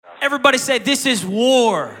Everybody say, this is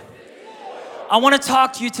war. I want to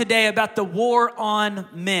talk to you today about the war on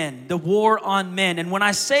men, the war on men. And when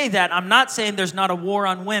I say that, I'm not saying there's not a war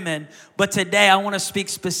on women, but today I want to speak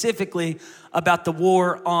specifically about the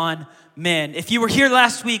war on men. If you were here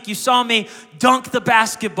last week, you saw me dunk the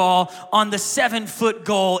basketball on the 7-foot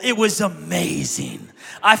goal. It was amazing.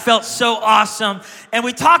 I felt so awesome. And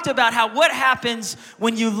we talked about what happens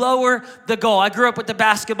when you lower the goal. I grew up with the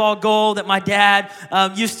basketball goal that my dad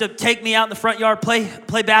used to take me out in the front yard,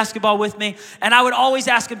 play basketball with me. And I would always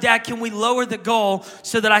ask him, Dad, can we lower the goal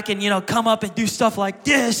so that I can, come up and do stuff like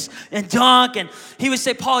this and dunk? And he would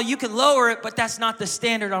say, Paul, you can lower it, but that's not the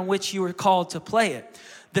standard on which you were called to play it.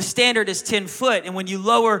 The standard is 10 foot. And when you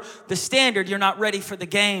lower the standard, you're not ready for the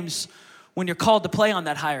games when you're called to play on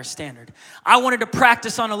that higher standard. I wanted to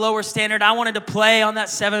practice on a lower standard. I wanted to play on that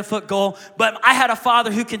 7-foot goal, but I had a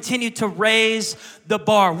father who continued to raise the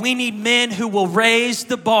bar. We need men who will raise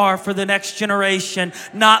the bar for the next generation,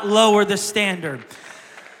 not lower the standard.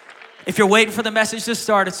 If you're waiting for the message to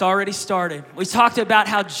start, it's already started. We talked about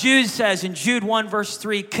how Jude says in Jude 1 verse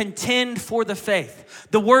 3, contend for the faith.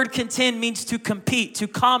 The word contend means to compete, to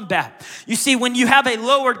combat. You see, when you have a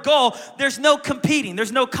lowered goal, there's no competing,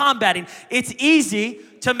 there's no combating. It's easy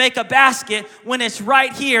to make a basket when it's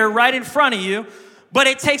right here, right in front of you, but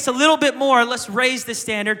it takes a little bit more. Let's raise the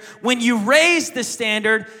standard. When you raise the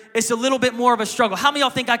standard, it's a little bit more of a struggle. How many of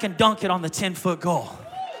y'all think I can dunk it on the 10-foot goal?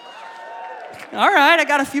 All right, I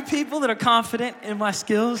got a few people that are confident in my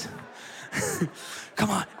skills. Come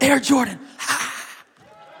on, Air Jordan.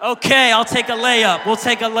 Okay, I'll take a layup. We'll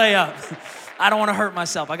take a layup. I don't want to hurt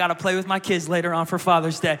myself. I got to play with my kids later on for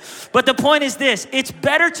Father's Day. But the point is this, it's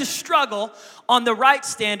better to struggle on the right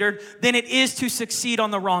standard than it is to succeed on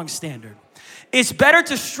the wrong standard. It's better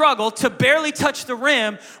to struggle to barely touch the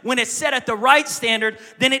rim when it's set at the right standard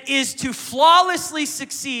than it is to flawlessly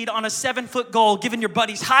succeed on a 7-foot goal, giving your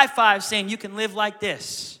buddies high fives saying you can live like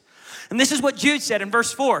this. And this is what Jude said in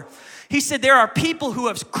verse 4. He said, there are people who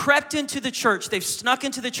have crept into the church, they've snuck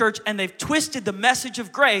into the church, and they've twisted the message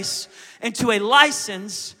of grace into a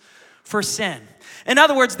license for sin. In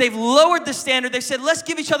other words, they've lowered the standard. They said, let's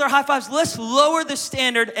give each other high fives. Let's lower the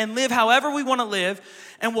standard and live however we want to live.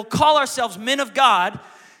 And we'll call ourselves men of God,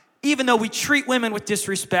 even though we treat women with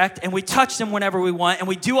disrespect and we touch them whenever we want and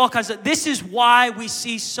we do all kinds of. This is why we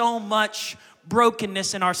see so much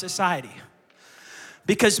brokenness in our society.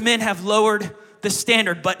 Because men have lowered the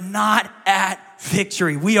standard, but not at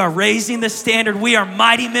victory. We are raising the standard. We are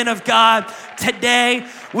mighty men of God. Today,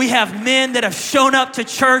 we have men that have shown up to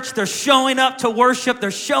church. They're showing up to worship. They're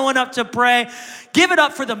showing up to pray. Give it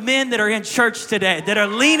up for the men that are in church today, that are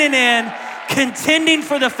leaning in, contending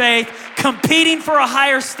for the faith, competing for a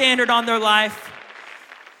higher standard on their life.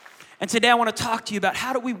 And today I want to talk to you about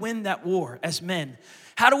how do we win that war as men?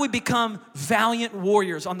 How do we become valiant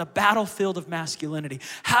warriors on the battlefield of masculinity?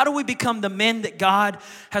 How do we become the men that God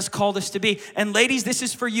has called us to be? And ladies, this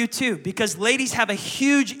is for you too, because ladies have a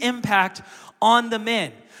huge impact on the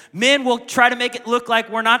men. Men will try to make it look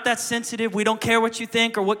like we're not that sensitive. We don't care what you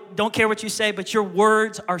think or don't care what you say, but your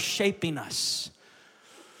words are shaping us.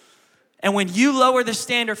 And when you lower the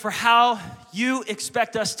standard for how you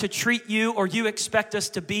expect us to treat you or you expect us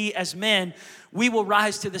to be as men, we will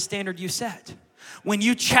rise to the standard you set. When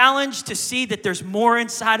you challenge to see that there's more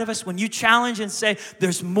inside of us, when you challenge and say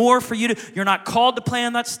there's more for you to, you're not called to play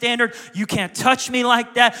on that standard. You can't touch me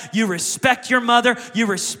like that. You respect your mother. You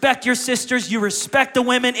respect your sisters. You respect the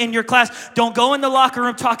women in your class. Don't go in the locker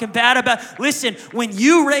room talking bad about. Listen, when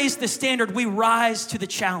you raise the standard, we rise to the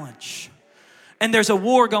challenge. And there's a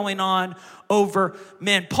war going on over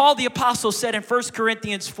men. Paul the apostle said in 1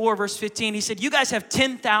 Corinthians 4 verse 15, he said, you guys have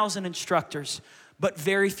 10,000 instructors, but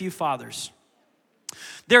very few fathers.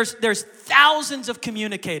 There's thousands of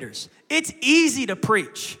communicators. It's easy to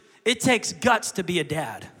preach. It takes guts to be a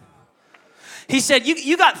dad. He said,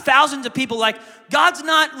 you got thousands of people. Like, God's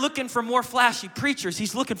not looking for more flashy preachers.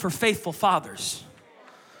 He's looking for faithful fathers.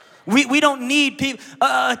 We don't need people.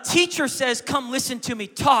 A teacher says, come listen to me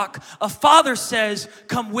talk. A father says,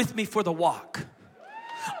 come with me for the walk.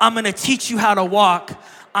 I'm going to teach you how to walk.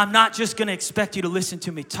 I'm not just going to expect you to listen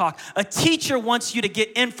to me talk. A teacher wants you to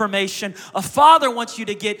get information. A father wants you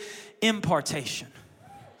to get impartation.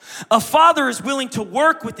 A father is willing to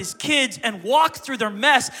work with his kids and walk through their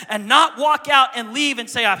mess and not walk out and leave and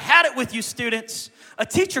say, I've had it with you, students. A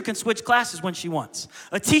teacher can switch classes when she wants.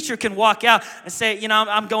 A teacher can walk out and say,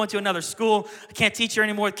 I'm going to another school. I can't teach here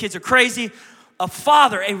anymore. The kids are crazy. A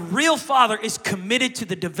father, a real father, is committed to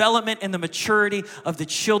the development and the maturity of the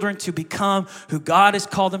children to become who God has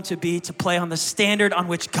called them to be, to play on the standard on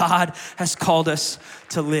which God has called us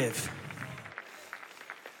to live.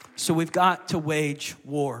 So we've got to wage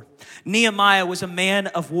war. Nehemiah was a man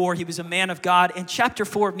of war. He was a man of God. In chapter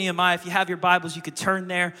 4 of Nehemiah, if you have your Bibles, you could turn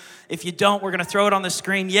there. If you don't, we're going to throw it on the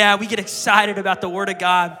screen. Yeah, we get excited about the word of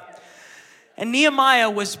God. And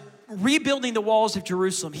Nehemiah was rebuilding the walls of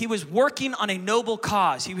Jerusalem. He was working on a noble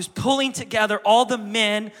cause. He was pulling together all the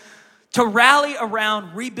men to rally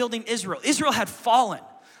around rebuilding Israel. Israel had fallen.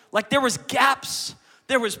 Like there was gaps.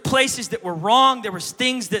 There was places that were wrong. There was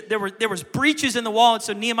things that there was breaches in the wall. And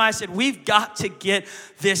so Nehemiah said, we've got to get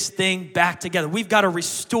this thing back together. We've got to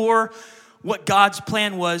restore what God's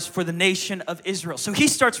plan was for the nation of Israel. So he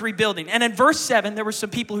starts rebuilding. And in verse 7, there were some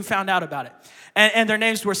people who found out about it. And their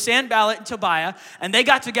names were Sanballat and Tobiah. And they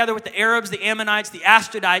got together with the Arabs, the Ammonites, the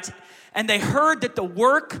Ashdodites. And they heard that the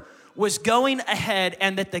work was going ahead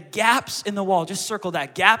and that the gaps in the wall, just circle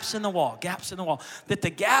that, gaps in the wall, that the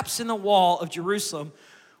gaps in the wall of Jerusalem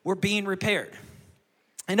were being repaired.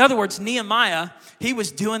 In other words, Nehemiah, he was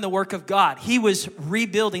doing the work of God. He was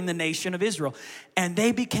rebuilding the nation of Israel. And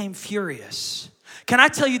they became furious. Can I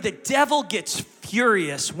tell you, the devil gets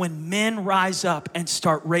furious when men rise up and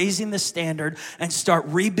start raising the standard and start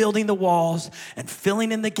rebuilding the walls and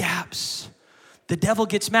filling in the gaps. The devil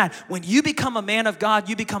gets mad. When you become a man of God,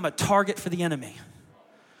 you become a target for the enemy.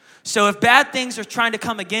 So if bad things are trying to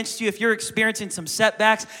come against you, if you're experiencing some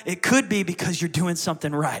setbacks, it could be because you're doing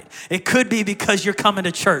something right. It could be because you're coming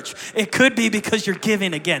to church. It could be because you're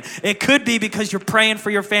giving again. It could be because you're praying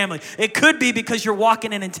for your family. It could be because you're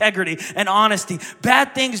walking in integrity and honesty.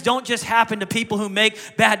 Bad things don't just happen to people who make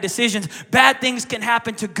bad decisions. Bad things can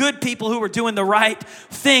happen to good people who are doing the right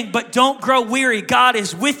thing. But don't grow weary. God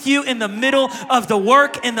is with you in the middle of the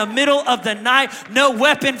work, in the middle of the night. No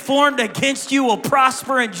weapon formed against you will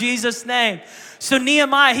prosper in Jesus' name. So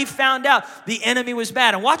Nehemiah, he found out the enemy was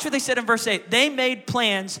bad. And watch what they said in verse 8. They made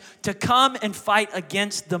plans to come and fight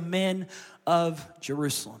against the men of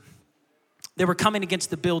Jerusalem. They were coming against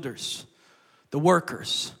the builders, the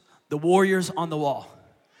workers, the warriors on the wall.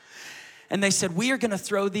 And they said, we are going to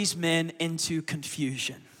throw these men into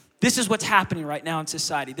confusion. This is what's happening right now in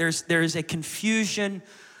society. There is a confusion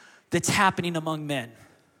that's happening among men.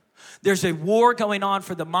 There's a war going on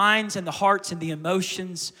for the minds and the hearts and the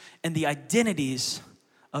emotions and the identities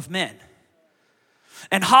of men.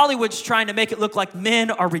 And Hollywood's trying to make it look like men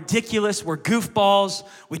are ridiculous. We're goofballs.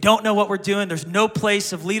 We don't know what we're doing. There's no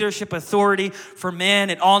place of leadership authority for men.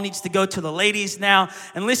 It all needs to go to the ladies now.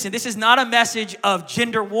 And listen, this is not a message of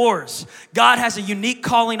gender wars. God has a unique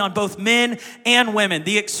calling on both men and women.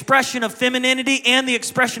 The expression of femininity and the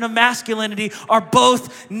expression of masculinity are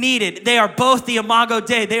both needed. They are both the imago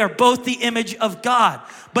Dei. They are both the image of God.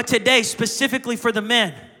 But today, specifically for the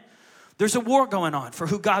men, there's a war going on for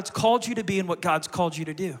who God's called you to be and what God's called you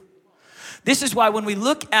to do. This is why when we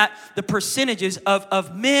look at the percentages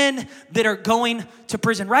of men that are going to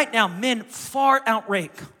prison, right now, men far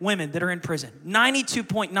outrank women that are in prison.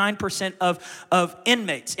 92.9% of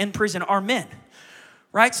inmates in prison are men,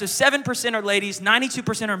 right? So 7% are ladies,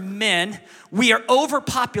 92% are men. We are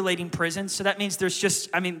overpopulating prisons, so that means there's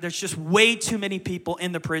just way too many people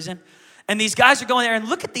in the prison. And these guys are going there, and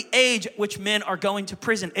look at the age at which men are going to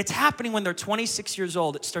prison. It's happening when they're 26 years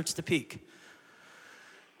old. It starts to peak.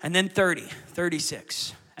 And then 30,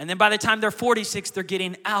 36. And then by the time they're 46, they're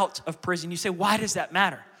getting out of prison. You say, why does that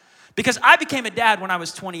matter? Because I became a dad when I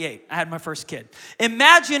was 28. I had my first kid.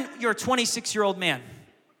 Imagine you're a 26-year-old man.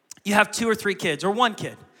 You have 2 or 3 kids or 1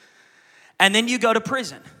 kid. And then you go to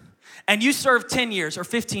prison. And you serve 10 years or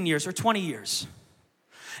 15 years or 20 years.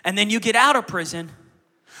 And then you get out of prison.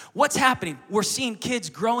 What's happening? We're seeing kids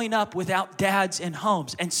growing up without dads in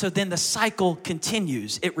homes. And so then the cycle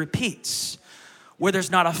continues. It repeats. Where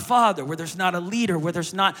there's not a father, where there's not a leader, where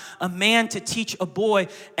there's not a man to teach a boy.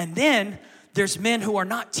 And then there's men who are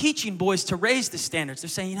not teaching boys to raise the standards. They're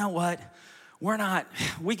saying, you know what? We're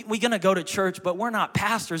gonna go to church, but we're not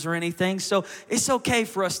pastors or anything. So it's okay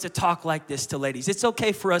for us to talk like this to ladies. It's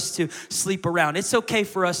okay for us to sleep around. It's okay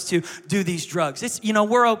for us to do these drugs.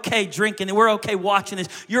 We're okay drinking and we're okay watching this.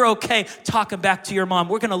 You're okay talking back to your mom.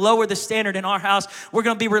 We're gonna lower the standard in our house. We're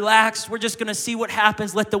gonna be relaxed. We're just gonna see what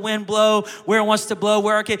happens. Let the wind blow where it wants to blow.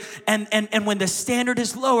 And when the standard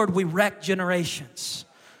is lowered, we wreck generations.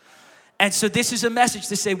 And so this is a message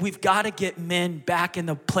to say we've got to get men back in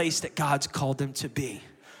the place that God's called them to be.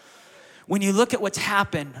 When you look at what's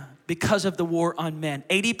happened because of the war on men,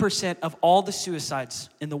 80% of all the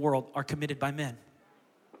suicides in the world are committed by men.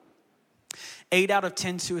 8 out of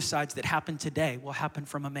 10 suicides that happen today will happen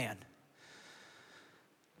from a man.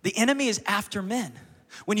 The enemy is after men.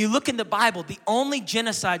 When you look in the Bible, the only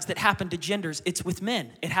genocides that happen to genders, it's with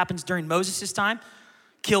men. It happens during Moses' time.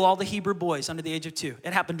 Kill all the Hebrew boys under the age of 2.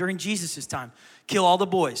 It happened during Jesus' time. Kill all the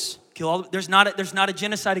boys. There's not a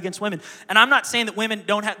genocide against women. And I'm not saying that women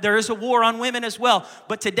don't have, there is a war on women as well.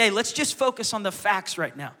 But today, let's just focus on the facts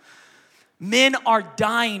right now. Men are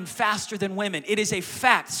dying faster than women. It is a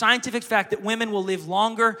fact, scientific fact, that women will live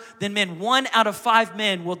longer than men. 1 out of 5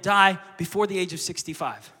 men will die before the age of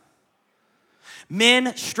 65.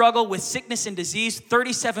 Men struggle with sickness and disease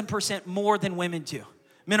 37% more than women do.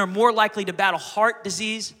 Men are more likely to battle heart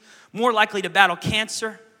disease, more likely to battle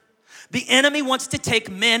cancer. The enemy wants to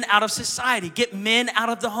take men out of society, get men out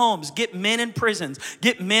of the homes, get men in prisons,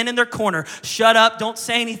 get men in their corner. Shut up, don't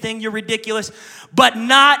say anything, you're ridiculous. But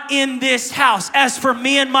not in this house. As for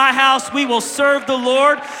me and my house, we will serve the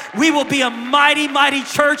Lord. We will be a mighty, mighty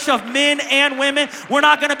church of men and women. We're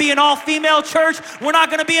not gonna be an all-female church. We're not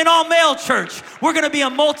gonna be an all-male church. We're gonna be a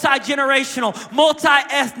multi-generational,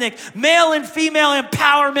 multi-ethnic, male and female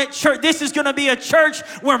empowerment church. This is gonna be a church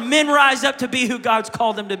where men rise up to be who God's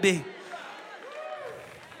called them to be.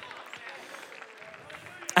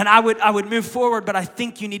 And I would move forward, but I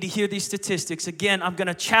think you need to hear these statistics. Again, I'm going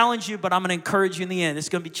to challenge you, but I'm going to encourage you in the end. It's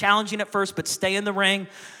going to be challenging at first, but stay in the ring.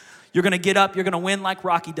 You're going to get up. You're going to win like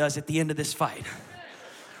Rocky does at the end of this fight.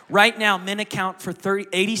 Right now, men account for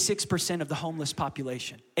 86% of the homeless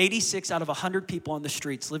population. 86 out of 100 people on the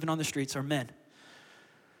streets, living on the streets, are men.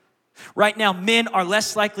 Right now, men are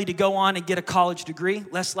less likely to go on and get a college degree,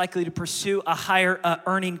 less likely to pursue a higher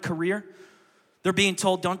earning career. They're being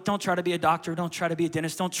told, don't try to be a doctor, don't try to be a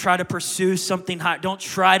dentist, don't try to pursue something high, don't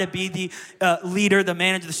try to be the leader, the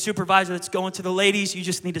manager, the supervisor that's going to the ladies. You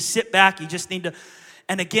just need to sit back, you just need to,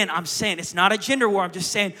 and again, I'm saying it's not a gender war, I'm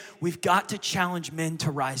just saying we've got to challenge men to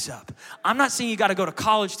rise up. I'm not saying you gotta go to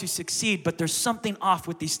college to succeed, but there's something off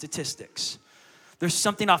with these statistics. There's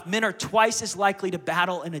something off. Men are twice as likely to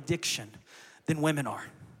battle an addiction than women are.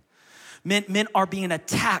 Men are being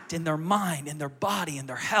attacked in their mind, in their body, in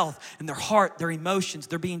their health, in their heart, their emotions.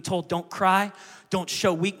 They're being told, don't cry, don't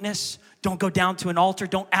show weakness, don't go down to an altar,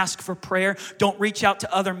 don't ask for prayer, don't reach out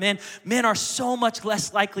to other men. Men are so much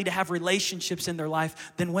less likely to have relationships in their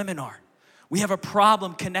life than women are. We have a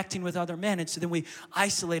problem connecting with other men, and so then we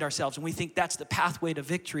isolate ourselves, and we think that's the pathway to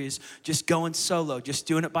victory, is just going solo, just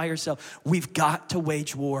doing it by yourself. We've got to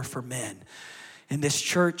wage war for men in this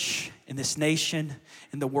church, in this nation,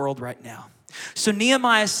 in the world right now. So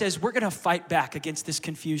Nehemiah says, we're gonna fight back against this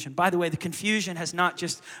confusion. By the way, the confusion has not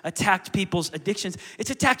just attacked people's addictions, it's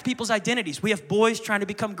attacked people's identities. We have boys trying to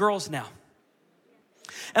become girls now.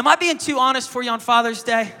 Am I being too honest for you on Father's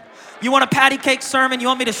Day? You want a patty cake sermon? You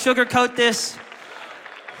want me to sugarcoat this?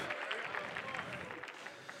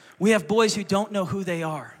 We have boys who don't know who they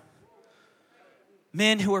are.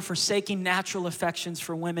 Men who are forsaking natural affections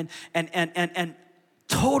for women and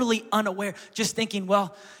totally unaware, just thinking,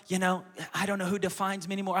 well, you know, I don't know who defines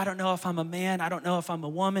me anymore. I don't know if I'm a man. I don't know if I'm a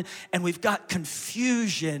woman. And we've got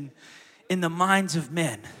confusion in the minds of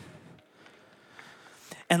men.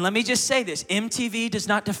 And let me just say this, MTV does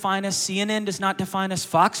not define us, CNN does not define us,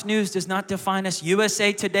 Fox News does not define us,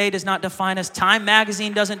 USA Today does not define us, Time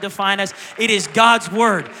Magazine doesn't define us. It is God's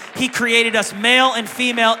word. He created us male and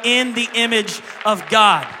female in the image of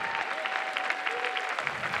God.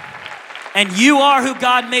 And you are who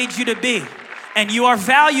God made you to be. And you are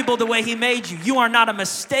valuable the way he made you. You are not a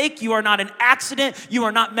mistake. You are not an accident. You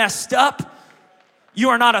are not messed up. You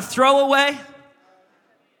are not a throwaway.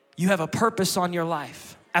 You have a purpose on your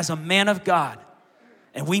life as a man of God.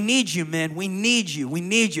 And we need you, men. We need you. We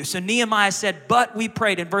need you. So Nehemiah said, but we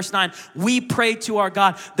prayed. In verse 9, we prayed to our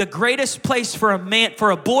God. The greatest place for a man,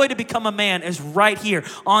 for a boy to become a man, is right here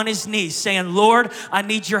on his knees saying, Lord, I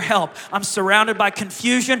need your help. I'm surrounded by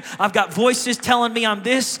confusion. I've got voices telling me I'm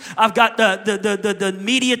this. I've got the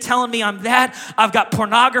media telling me I'm that. I've got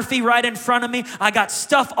pornography right in front of me. I got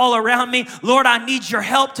stuff all around me. Lord, I need your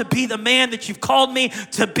help to be the man that you've called me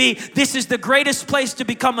to be. This is the greatest place to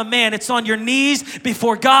become a man. It's on your knees before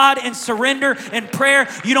God and surrender and prayer.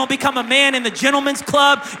 You don't become a man in the gentleman's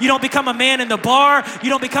club. You don't become a man in the bar. You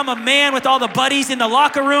don't become a man with all the buddies in the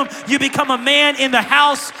locker room. You become a man in the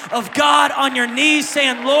house of God on your knees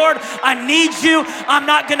saying, Lord, I need you. I'm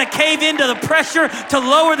not going to cave into the pressure to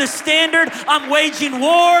lower the standard. I'm waging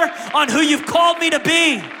war on who you've called me to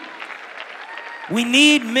be. We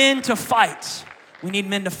need men to fight. We need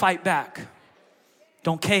men to fight back.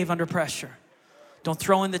 Don't cave under pressure. Don't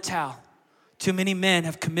throw in the towel. Too many men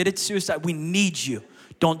have committed suicide. We need you.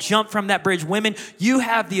 Don't jump from that bridge. Women, you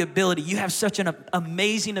have the ability. You have such an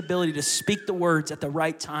amazing ability to speak the words at the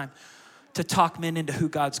right time to talk men into who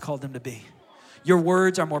God's called them to be. Your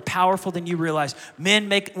words are more powerful than you realize.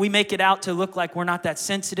 Men, we make it out to look like we're not that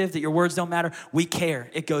sensitive, that your words don't matter. We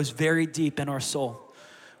care. It goes very deep in our soul.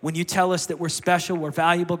 When you tell us that we're special, we're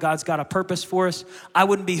valuable, God's got a purpose for us. I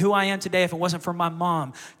wouldn't be who I am today if it wasn't for my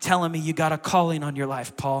mom telling me, you got a calling on your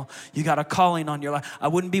life, Paul. You got a calling on your life. I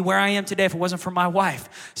wouldn't be where I am today if it wasn't for my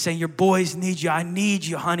wife saying, your boys need you. I need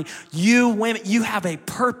you, honey. You women, you have a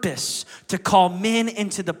purpose to call men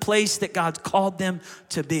into the place that God's called them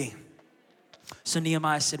to be. So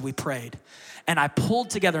Nehemiah said, we prayed. And I pulled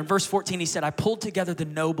together, in verse 14, he said, I pulled together the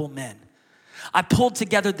noble men. I pulled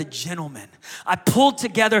together the gentlemen. I pulled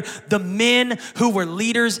together the men who were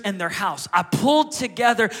leaders in their house. I pulled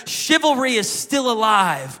together, chivalry is still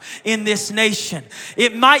alive in this nation.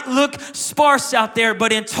 It might look sparse out there,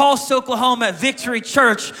 but in Tulsa, Oklahoma at Victory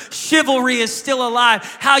Church, chivalry is still alive.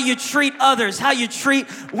 How you treat others, how you treat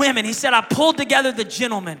women. He said, I pulled together the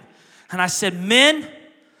gentlemen. And I said, men,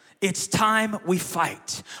 it's time we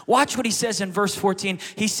fight. Watch what he says in verse 14.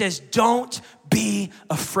 He says, don't be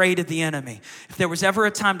afraid of the enemy. If there was ever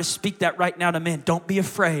a time to speak that right now to men, don't be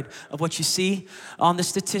afraid of what you see on the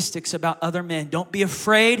statistics about other men. Don't be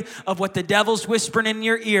afraid of what the devil's whispering in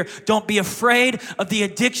your ear. Don't be afraid of the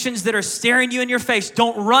addictions that are staring you in your face.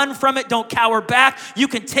 Don't run from it. Don't cower back. You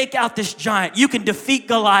can take out this giant. You can defeat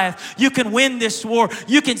Goliath. You can win this war.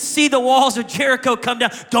 You can see the walls of Jericho come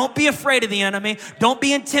down. Don't be afraid of the enemy. Don't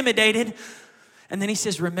be intimidated. And then he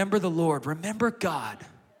says, remember the Lord. Remember God.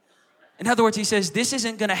 In other words, he says, this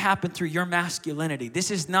isn't going to happen through your masculinity.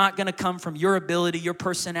 This is not going to come from your ability, your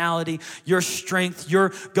personality, your strength,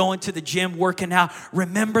 your going to the gym, working out.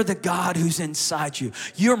 Remember the God who's inside you.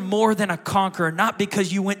 You're more than a conqueror, not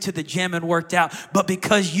because you went to the gym and worked out, but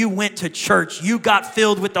because you went to church. You got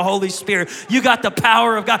filled with the Holy Spirit. You got the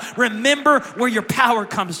power of God. Remember where your power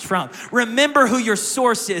comes from. Remember who your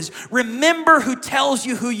source is. Remember who tells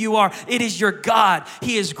you who you are. It is your God.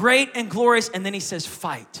 He is great and glorious. And then he says,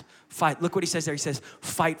 fight. Fight. Look what he says there. He says,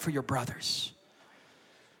 fight for your brothers.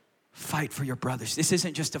 Fight for your brothers. This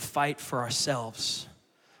isn't just a fight for ourselves.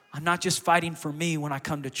 I'm not just fighting for me when I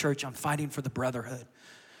come to church. I'm fighting for the brotherhood.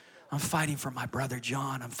 I'm fighting for my brother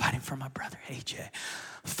John. I'm fighting for my brother AJ.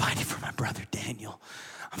 I'm fighting for my brother Daniel.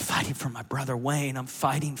 I'm fighting for my brother Wayne. I'm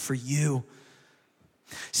fighting for you.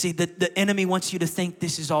 See, the enemy wants you to think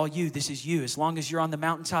this is all you. This is you. As long as you're on the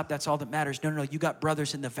mountaintop, that's all that matters. No. You got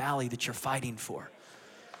brothers in the valley that you're fighting for.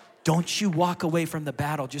 Don't you walk away from the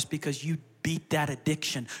battle just because you beat that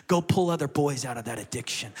addiction. Go pull other boys out of that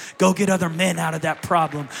addiction. Go get other men out of that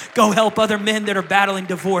problem. Go help other men that are battling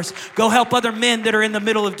divorce. Go help other men that are in the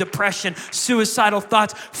middle of depression, suicidal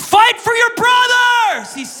thoughts. Fight for your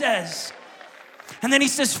brothers, he says. And then he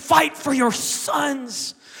says, fight for your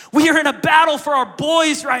sons. We are in a battle for our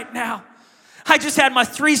boys right now. I just had my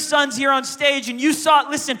 3 sons here on stage and you saw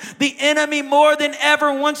it. Listen, the enemy more than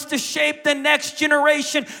ever wants to shape the next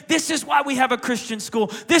generation. This is why we have a Christian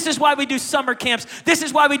school. This is why we do summer camps. This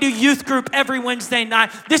is why we do youth group every Wednesday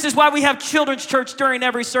night. This is why we have children's church during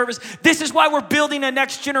every service. This is why we're building a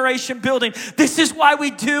next generation building. This is why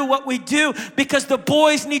we do what we do, because the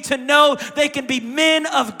boys need to know they can be men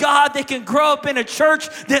of God. They can grow up in a church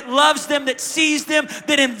that loves them, that sees them,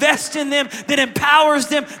 that invests in them, that empowers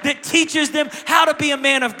them, that teaches them how to be a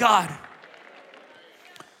man of God.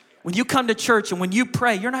 When you come to church and when you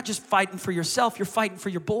pray, you're not just fighting for yourself, you're fighting for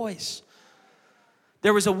your boys.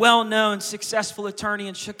 There was a well-known, successful attorney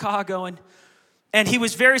in Chicago, and he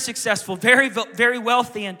was very successful, very, very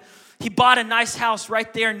wealthy, and he bought a nice house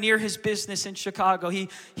right there near his business in Chicago.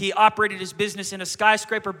 He operated his business in a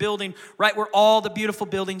skyscraper building right where all the beautiful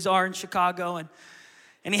buildings are in Chicago,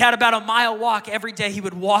 and he had about a mile walk every day. He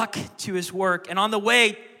would walk to his work. And on the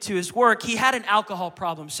way to his work, he had an alcohol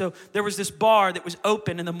problem. So there was this bar that was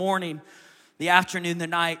open in the morning, the afternoon, the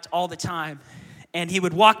night, all the time. And he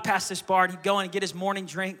would walk past this bar and he'd go in and get his morning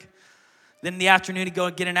drink. Then in the afternoon, he'd go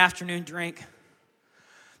and get an afternoon drink.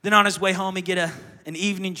 Then on his way home, he'd get an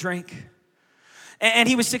evening drink. And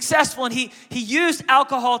he was successful, and he used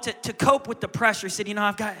alcohol to cope with the pressure. He said,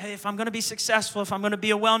 if I'm going to be successful, if I'm going to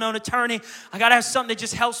be a well-known attorney, I got to have something that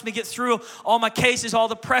just helps me get through all my cases, all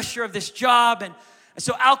the pressure of this job. And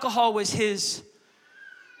so alcohol was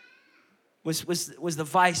was the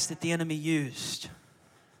vice that the enemy used.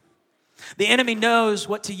 The enemy knows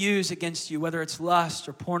what to use against you, whether it's lust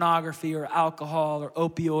or pornography or alcohol or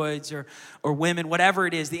opioids or women, whatever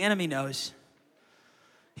it is. The enemy knows.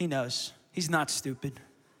 He knows. He's not stupid.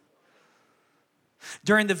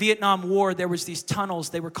 During the Vietnam War, there was these tunnels.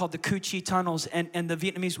 They were called the Cu Chi tunnels, and the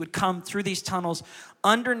Vietnamese would come through these tunnels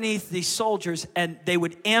underneath these soldiers, and they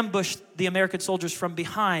would ambush the American soldiers from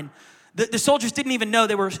behind. The soldiers didn't even know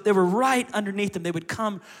they were right underneath them. They would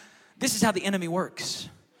come. This is how the enemy works.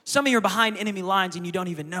 Some of you are behind enemy lines and you don't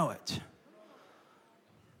even know it.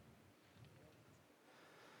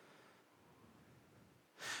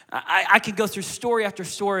 I can go through story after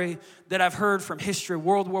story that I've heard from history,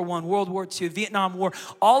 World War I, World War II, Vietnam War,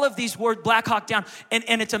 all of these words, Black Hawk Down,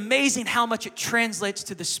 and it's amazing how much it translates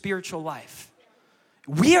to the spiritual life.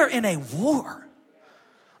 We are in a war.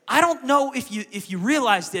 I don't know if you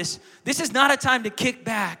realize this. This is not a time to kick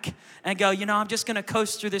back and go, I'm just gonna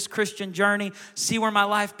coast through this Christian journey, see where my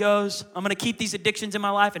life goes. I'm gonna keep these addictions in my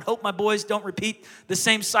life and hope my boys don't repeat the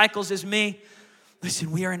same cycles as me.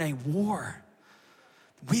 Listen, we are in a war.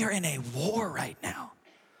 We are in a war right now.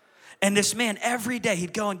 And this man, every day,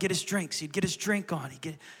 he'd go and get his drinks. He'd get his drink on.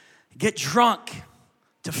 He'd get drunk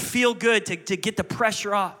to feel good, to get the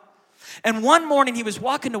pressure off. And one morning, he was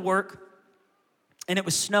walking to work, and it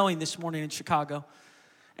was snowing this morning in Chicago.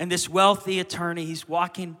 And this wealthy attorney, he's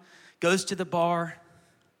walking, goes to the bar,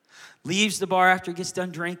 leaves the bar after he gets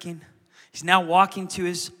done drinking. He's now walking to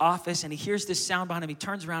his office, and he hears this sound behind him. He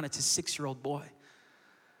turns around, it's his 6-year-old boy.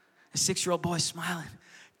 A 6-year-old boy smiling.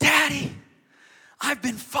 Daddy, I've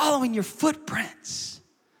been following your footprints.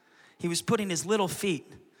 He was putting his little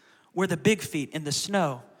feet where the big feet in the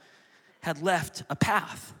snow had left a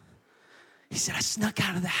path. He said, I snuck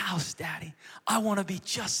out of the house, Daddy. I want to be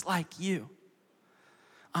just like you.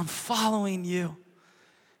 I'm following you.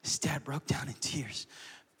 His dad broke down in tears,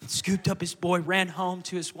 scooped up his boy, ran home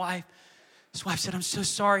to his wife. His wife said, I'm so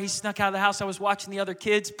sorry. He snuck out of the house. I was watching the other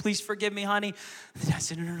kids. Please forgive me, honey. The dad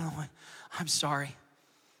said, no, I'm sorry.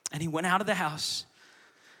 And he went out of the house,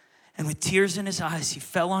 and with tears in his eyes, he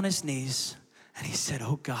fell on his knees, and he said,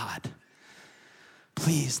 oh God,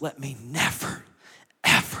 please let me never,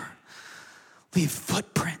 ever leave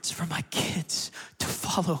footprints for my kids to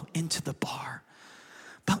follow into the bar.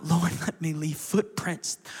 But Lord, let me leave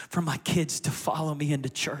footprints for my kids to follow me into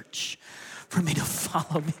church, for me to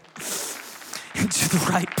follow me into the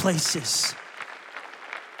right places.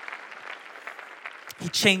 He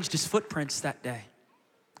changed his footprints that day.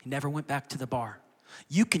 He never went back to the bar.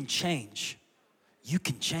 You can change. You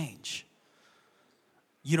can change.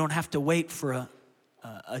 You don't have to wait for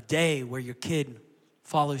a day where your kid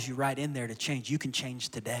follows you right in there to change. You can change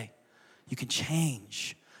today. You can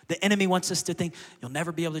change. The enemy wants us to think, you'll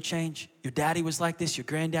never be able to change. Your daddy was like this. Your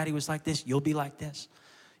granddaddy was like this. You'll be like this.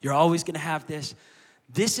 You're always going to have this.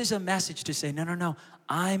 This is a message to say, no,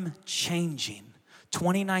 I'm changing.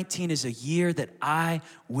 2019 is a year that I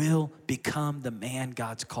will become the man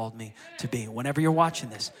God's called me to be. Whenever you're watching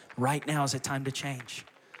this, right now is a time to change.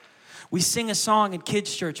 We sing a song in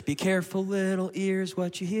kids' church, be careful little ears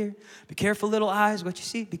what you hear, be careful little eyes what you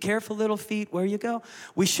see, be careful little feet where you go.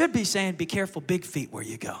 We should be saying, be careful big feet where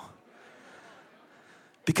you go.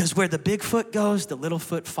 Because where the big foot goes, the little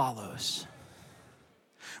foot follows.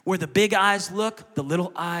 Where the big eyes look, the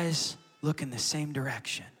little eyes look in the same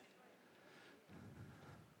direction.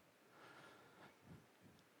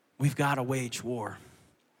 We've got to wage war.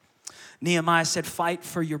 Nehemiah said, fight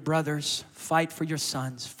for your brothers, fight for your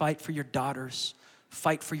sons, fight for your daughters,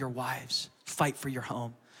 fight for your wives, fight for your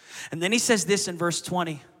home. And then he says this in verse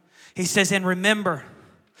 20. He says, and remember,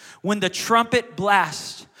 when the trumpet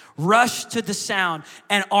blasts, rush to the sound,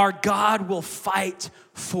 and our God will fight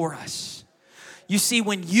for us. You see,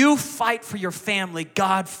 when you fight for your family,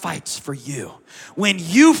 God fights for you. When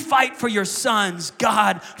you fight for your sons,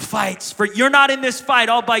 God fights for you. You're not in this fight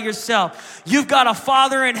all by yourself. You've got a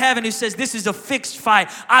Father in heaven who says, this is a fixed fight.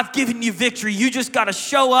 I've given you victory. You just got to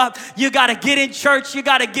show up. You got to get in church. You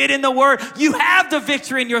got to get in the Word. You have the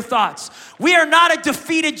victory in your thoughts. We are not a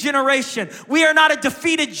defeated generation. We are not a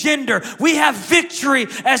defeated gender. We have victory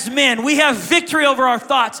as men. We have victory over our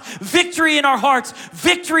thoughts, victory in our hearts,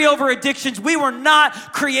 victory over addictions. We were not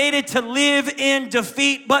created to live in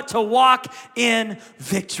defeat, but to walk in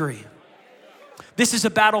victory. This is a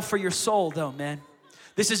battle for your soul, though, man.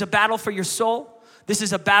 This is a battle for your soul. This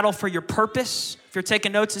is a battle for your purpose. If you're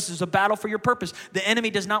taking notes, this is a battle for your purpose. The enemy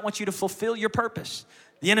does not want you to fulfill your purpose.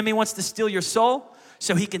 The enemy wants to steal your soul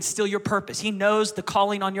so he can steal your purpose. He knows the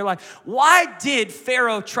calling on your life. Why did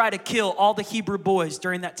Pharaoh try to kill all the Hebrew boys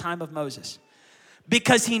during that time of Moses?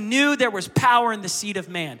 Because he knew there was power in the seed of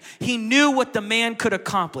man. He knew what the man could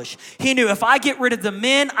accomplish. He knew if I get rid of the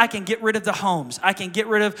men, I can get rid of the homes. I can get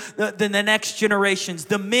rid of the next generations.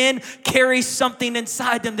 The men carry something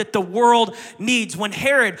inside them that the world needs. When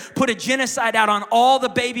Herod put a genocide out on all the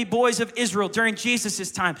baby boys of Israel during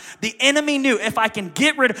Jesus' time, the enemy knew if I can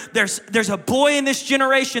get rid of, there's a boy in this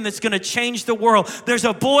generation that's going to change the world. There's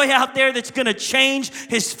a boy out there that's going to change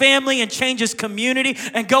his family and change his community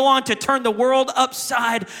and go on to turn the world upside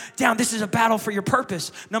down. This is a battle for your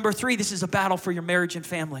purpose. Number 3, this is a battle for your marriage and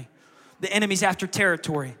family. The enemy's after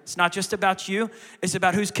territory. It's not just about you. It's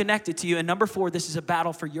about who's connected to you. And number 4, this is a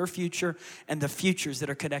battle for your future and the futures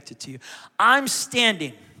that are connected to you. I'm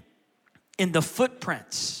standing in the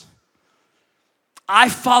footprints. I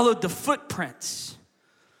followed the footprints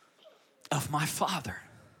of my father.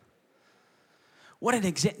 What an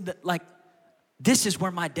example. Like, this is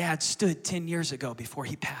where my dad stood 10 years ago before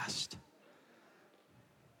he passed.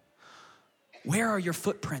 Where are your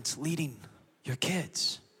footprints leading your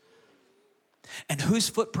kids? And whose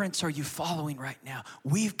footprints are you following right now?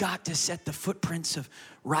 We've got to set the footprints of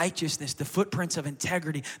righteousness, the footprints of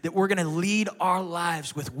integrity, that we're gonna lead our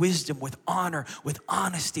lives with wisdom, with honor, with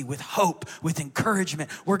honesty, with hope, with encouragement.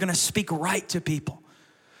 We're gonna speak right to people.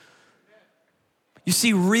 You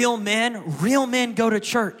see, real men go to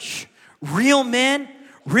church. Real men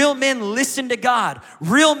listen to God.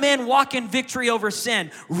 Real men walk in victory over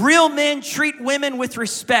sin. Real men treat women with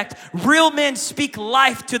respect. Real men speak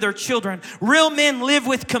life to their children. Real men live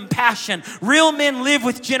with compassion. Real men live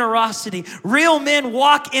with generosity. Real men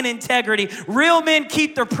walk in integrity. Real men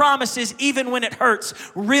keep their promises even when it hurts.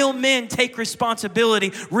 Real men take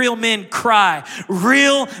responsibility. Real men cry.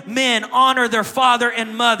 Real men honor their father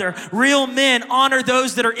and mother. Real men honor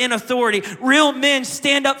those that are in authority. Real men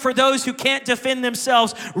stand up for those who can't defend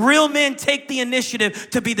themselves. Real men take the initiative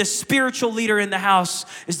to be the spiritual leader in the house.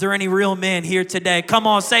 Is there any real men here today? Come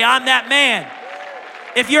on, say, I'm that man.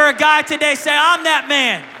 If you're a guy today, say, I'm that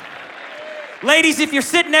man. Ladies, if you're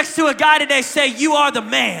sitting next to a guy today, say, you are the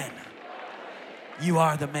man. You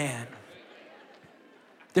are the man.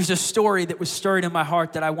 There's a story that was stirred in my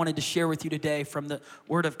heart that I wanted to share with you today from the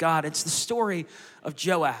Word of God. It's the story of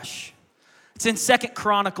Joash. It's in 2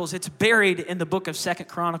 Chronicles. It's buried in the book of 2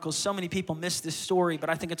 Chronicles. So many people miss this story, but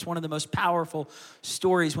I think it's one of the most powerful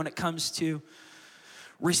stories when it comes to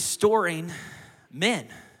restoring men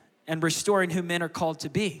and restoring who men are called to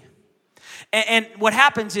be. And what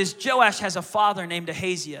happens is Joash has a father named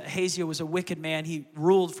Ahaziah. Ahaziah was a wicked man. He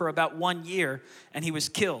ruled for about 1 year, and he was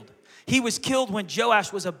killed. He was killed when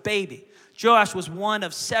Joash was a baby. Joash was one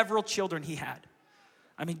of several children he had.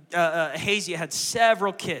 Ahaziah had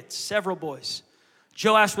several kids, several boys.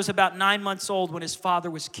 Joash was about 9 months old when his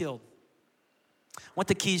father was killed. I want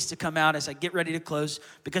the keys to come out as I get ready to close,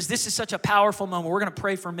 because this is such a powerful moment. We're going to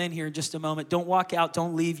pray for men here in just a moment. Don't walk out.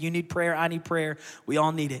 Don't leave. You need prayer. I need prayer. We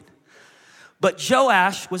all need it. But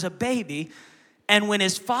Joash was a baby, and when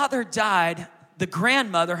his father died, the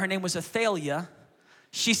grandmother, her name was Athaliah,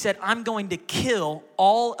 she said, I'm going to kill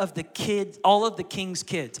all of the king's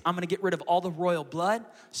kids. I'm going to get rid of all the royal blood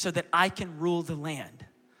so that I can rule the land.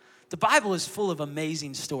 The Bible is full of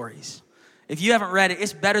amazing stories. If you haven't read it,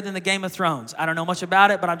 it's better than the Game of Thrones. I don't know much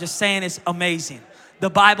about it, but I'm just saying it's amazing. The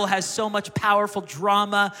Bible has so much powerful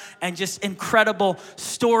drama and just incredible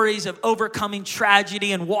stories of overcoming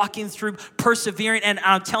tragedy and walking through persevering. And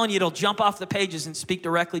I'm telling you, it'll jump off the pages and speak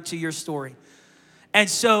directly to your story. And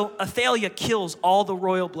so Athaliah kills all the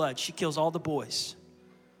royal blood. She kills all the boys,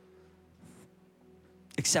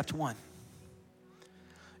 except one.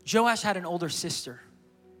 Joash had an older sister,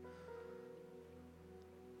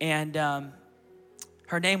 and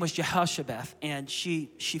her name was Jehoshabeth, and she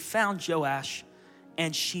found Joash,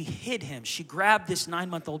 and she hid him. She grabbed this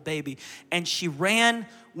 9-month-old baby, and she ran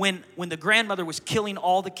when the grandmother was killing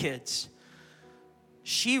all the kids.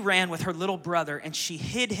 She ran with her little brother, and she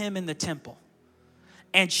hid him in the temple.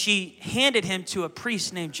 And she handed him to a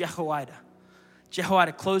priest named Jehoiada.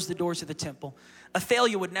 Jehoiada closed the doors of the temple.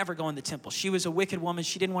 Athaliah would never go in the temple. She was a wicked woman.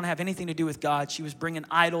 She didn't want to have anything to do with God. She was bringing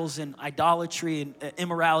idols and idolatry and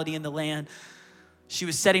immorality in the land. She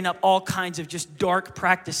was setting up all kinds of just dark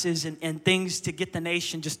practices and things to get the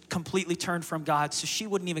nation just completely turned from God. So she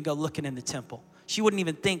wouldn't even go looking in the temple. She wouldn't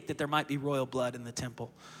even think that there might be royal blood in the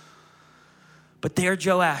temple. But there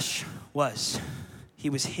Joash was. He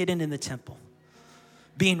was hidden in the temple,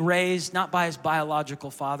 being raised not by his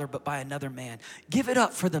biological father, but by another man. Give it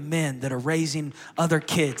up for the men that are raising other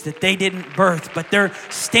kids that they didn't birth, but they're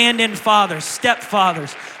stand-in fathers, stepfathers,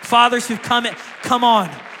 fathers who come on.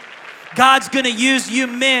 God's gonna use you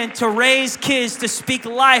men to raise kids, to speak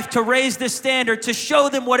life, to raise the standard, to show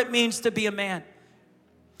them what it means to be a man.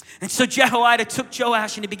 And so Jehoiada took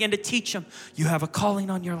Joash and he began to teach him, you have a calling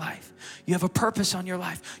on your life. You have a purpose on your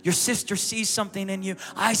life. Your sister sees something in you.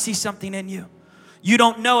 I see something in you. You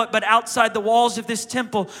don't know it, but outside the walls of this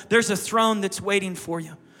temple, there's a throne that's waiting for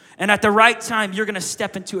you. And at the right time, you're gonna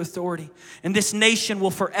step into authority. And this nation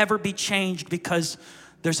will forever be changed because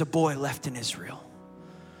there's a boy left in Israel.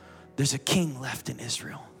 There's a king left in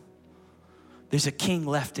Israel. There's a king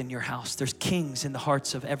left in your house. There's kings in the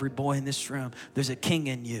hearts of every boy in this room. There's a king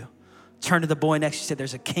in you. Turn to the boy next to you and say,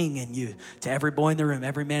 there's a king in you. To every boy in the room,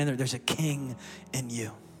 every man in there, there's a king in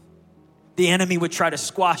you. The enemy would try to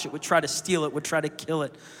squash it, would try to steal it, would try to kill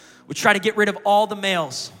it, would try to get rid of all the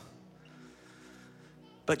males.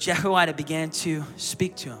 But Jehoiada began to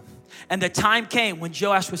speak to him. And the time came when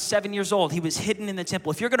Joash was 7 years old. He was hidden in the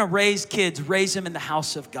temple. If you're going to raise kids, raise them in the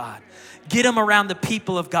house of God. Get them around the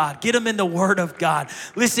people of God. Get them in the word of God.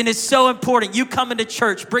 Listen, it's so important. You come into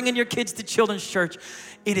church, bringing your kids to children's church.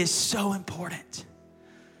 It is so important.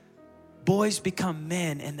 Boys become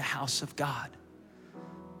men in the house of God.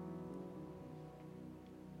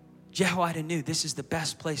 Jehoiada knew this is the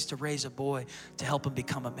best place to raise a boy to help him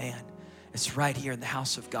become a man. It's right here in the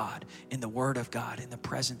house of God, in the word of God, in the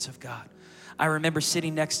presence of God. I remember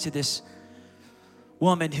sitting next to this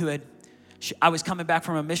woman who I was coming back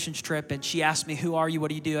from a missions trip, and she asked me, who are you? What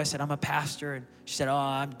do you do? I said, I'm a pastor. And she said, oh,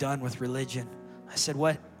 I'm done with religion. I said,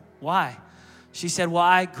 what? Why? She said, well,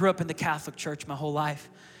 I grew up in the Catholic Church my whole life.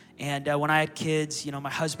 And when I had kids, my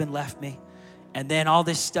husband left me. And then all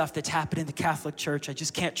this stuff that's happened in the Catholic Church, I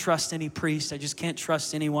just can't trust any priest. I just can't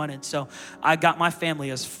trust anyone. And so I got my family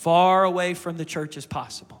as far away from the church as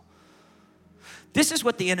possible. This is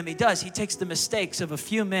what the enemy does. He takes the mistakes of a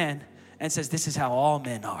few men and says, this is how all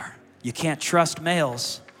men are. You can't trust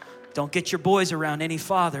males. Don't get your boys around any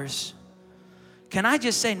fathers. Can I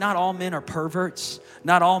just say, not all men are perverts.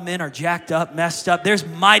 Not all men are jacked up, messed up. There's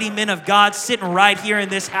mighty men of God sitting right here in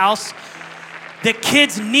this house. The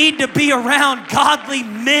kids need to be around godly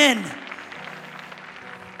men.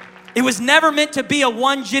 It was never meant to be a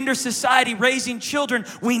one-gender society raising children.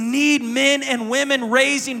 We need men and women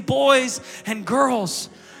raising boys and girls.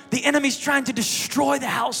 The enemy's trying to destroy the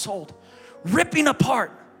household, ripping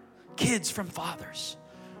apart kids from fathers,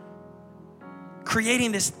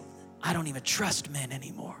 creating this, I don't even trust men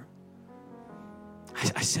anymore.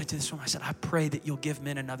 I said to this woman, I said, I pray that you'll give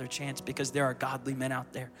men another chance because there are godly men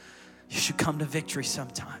out there. You should come to Victory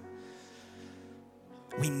sometime.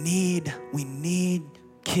 We need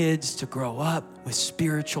kids to grow up with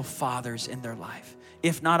spiritual fathers in their life.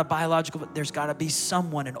 If not a biological, there's got to be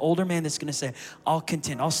someone, an older man that's going to say, I'll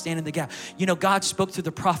contend, I'll stand in the gap. God spoke through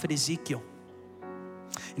the prophet Ezekiel.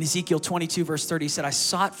 In Ezekiel 22, verse 30, he said, I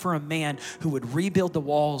sought for a man who would rebuild the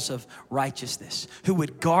walls of righteousness, who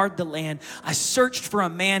would guard the land. I searched for a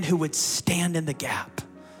man who would stand in the gap.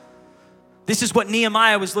 This is what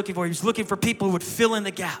Nehemiah was looking for. He was looking for people who would fill in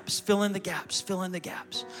the gaps, fill in the gaps, fill in the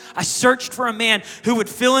gaps. I searched for a man who would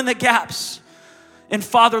fill in the gaps in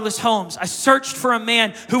fatherless homes. I searched for a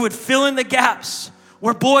man who would fill in the gaps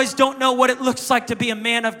where boys don't know what it looks like to be a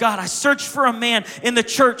man of God. I searched for a man in the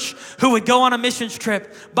church who would go on a missions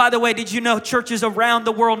trip. By the way, did you know churches around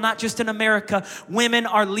the world, not just in America, women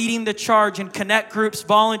are leading the charge in connect groups,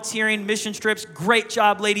 volunteering, mission trips. Great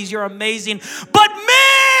job, ladies. You're amazing. But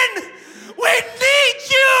men, we need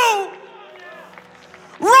you.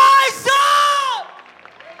 Rise up.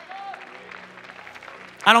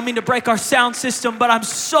 I don't mean to break our sound system, but I'm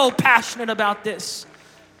so passionate about this.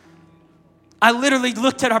 I literally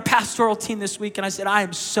looked at our pastoral team this week and I said, I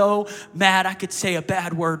am so mad I could say a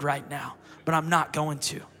bad word right now, but I'm not going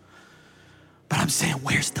to. But I'm saying,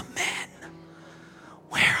 where's the men?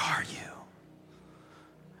 Where are you?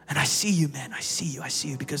 And I see you, men. I see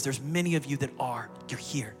you, because there's many of you that are. You're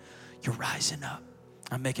here. You're rising up.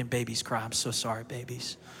 I'm making babies cry. I'm so sorry,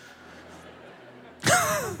 babies.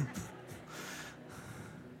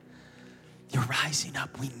 You're rising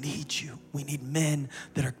up. We need you. We need men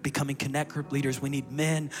that are becoming connect group leaders. We need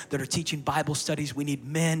men that are teaching Bible studies. We need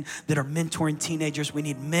men that are mentoring teenagers. We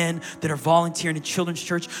need men that are volunteering in children's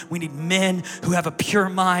church. We need men who have a pure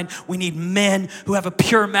mind. We need men who have a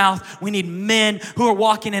pure mouth. We need men who are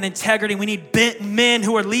walking in integrity. We need men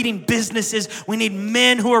who are leading businesses. We need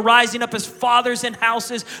men who are rising up as fathers in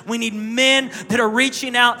houses. We need men that are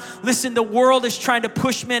reaching out. Listen, the world is trying to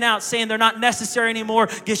push men out, saying they're not necessary anymore.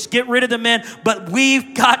 Just get rid of the men. But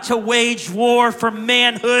we've got to wage war for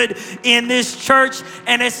manhood in this church.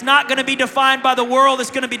 And it's not going to be defined by the world. It's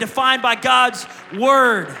going to be defined by God's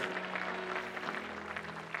word.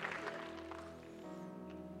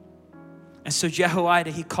 And so Jehoiada,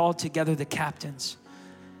 he called together the captains.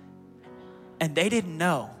 And they didn't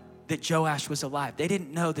know that Joash was alive. They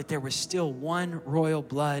didn't know that there was still one royal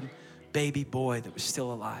blood baby boy that was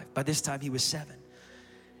still alive. By this time, he was 7.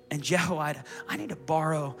 And Jehoiada, I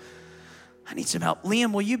need some help.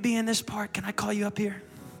 Liam, will you be in this part? Can I call you up here?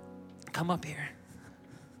 Come up here.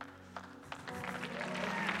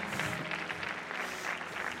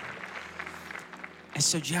 And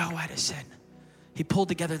so Jehoiada said, he pulled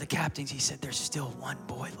together the captains. He said, there's still one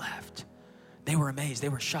boy left. They were amazed. They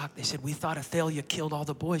were shocked. They said, we thought Athaliah killed all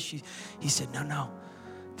the boys. He said, no.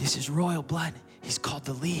 This is royal blood. He's called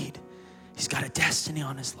the lead. He's got a destiny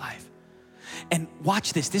on his life. And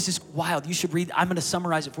watch this. This is wild. You should read. I'm going to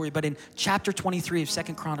summarize it for you. But in chapter 23 of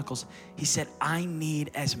 2 Chronicles, he said, I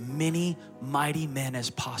need as many mighty men as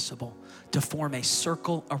possible to form a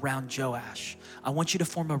circle around Joash. I want you to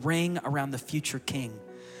form a ring around the future king.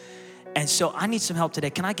 And so I need some help today.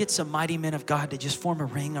 Can I get some mighty men of God to just form a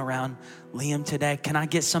ring around Liam today? Can I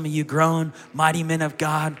get some of you grown mighty men of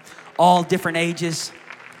God, all different ages?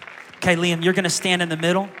 Okay, Liam, you're going to stand in the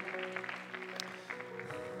middle.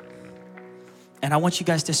 And I want you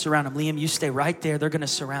guys to surround them. Liam, you stay right there. They're going to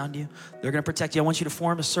surround you. They're going to protect you. I want you to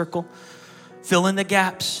form a circle. Fill in the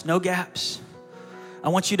gaps, no gaps. I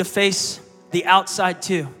want you to face the outside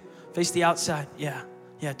too. Face the outside. Yeah,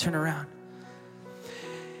 turn around.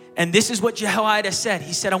 And this is what Jehoiada said.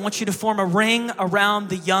 He said, I want you to form a ring around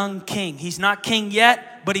the young king. He's not king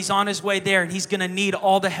yet, but he's on his way there, and he's going to need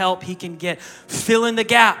all the help he can get. Fill in the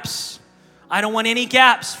gaps. I don't want any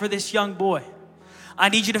gaps for this young boy. I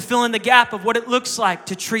need you to fill in the gap of what it looks like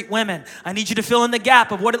to treat women. I need you to fill in the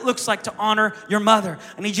gap of what it looks like to honor your mother.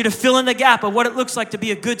 I need you to fill in the gap of what it looks like to be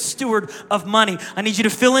a good steward of money. I need you to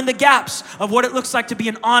fill in the gaps of what it looks like to be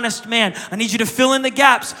an honest man. I need you to fill in the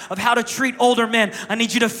gaps of how to treat older men. I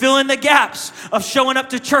need you to fill in the gaps of showing up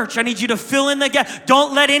to church. I need you to fill in the gap.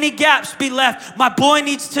 Don't let any gaps be left. My boy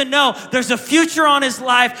needs to know there's a future on his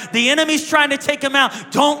life. The enemy's trying to take him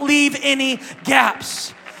out. Don't leave any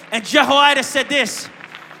gaps. And Jehoiada said this.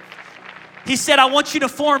 He said, I want you to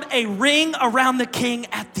form a ring around the king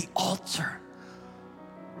at the altar.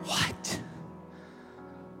 What?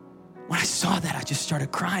 When I saw that, I just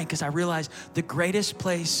started crying because I realized the greatest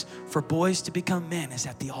place for boys to become men is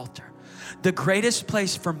at the altar. The greatest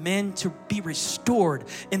place for men to be restored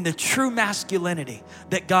in the true masculinity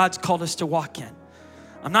that God's called us to walk in.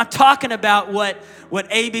 I'm not talking about what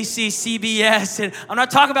ABC, CBS, and I'm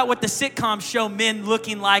not talking about what the sitcoms show men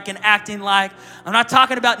looking like and acting like. I'm not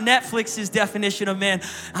talking about Netflix's definition of men.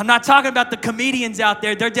 I'm not talking about the comedians out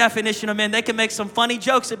there, their definition of men. They can make some funny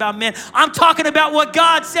jokes about men. I'm talking about what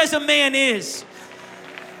God says a man is.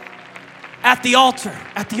 At the altar,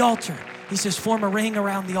 he says, form a ring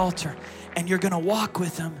around the altar, and you're going to walk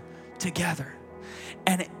with them together.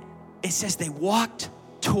 And it says they walked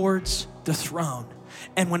towards the throne.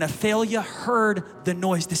 And when Athaliah heard the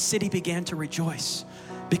noise, the city began to rejoice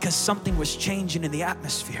because something was changing in the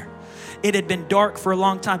atmosphere. It had been dark for a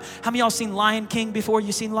long time. How many of y'all seen Lion King before?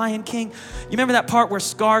 You seen Lion King? You remember that part where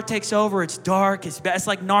Scar takes over? It's dark. It's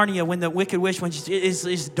like Narnia when the Wicked Witch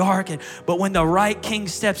is dark. But when the right king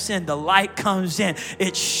steps in, the light comes in.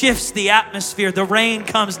 It shifts the atmosphere. The rain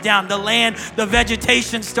comes down. The land, the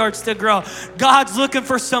vegetation starts to grow. God's looking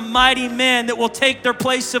for some mighty men that will take their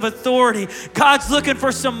place of authority. God's looking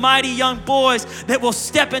for some mighty young boys that will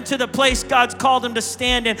step into the place God's called them to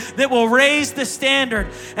stand in, that will raise the standard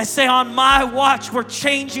and say, on my watch, we're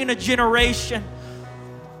changing a generation.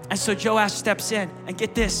 And so Joash steps in, and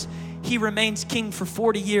get this, he remains king for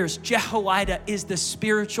 40 years. Jehoiada is the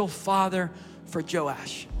spiritual father for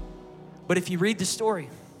Joash. But if you read the story,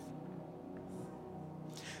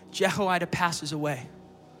 Jehoiada passes away.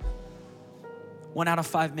 1 out of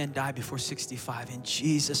 5 men die before 65. In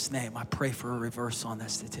Jesus' name, I pray for a reverse on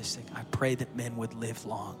that statistic. I pray that men would live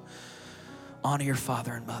long. Honor your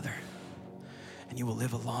father and mother, and you will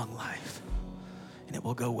live a long life, and it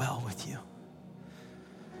will go well with you.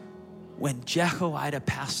 When Jehoiada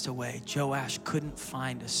passed away, Joash couldn't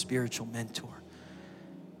find a spiritual mentor.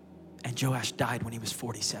 And Joash died when he was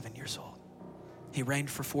 47 years old. He reigned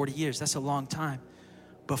for 40 years. That's a long time.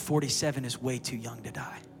 But 47 is way too young to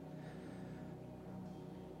die.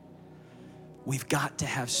 We've got to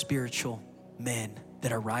have spiritual men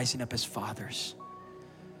that are rising up as fathers.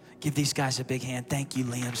 Give these guys a big hand. Thank you,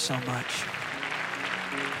 Liam, so much.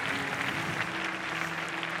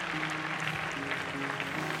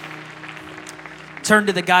 Turn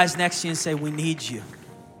to the guys next to you and say, we need you.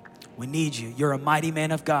 We need you. You're a mighty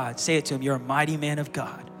man of God. Say it to him. You're a mighty man of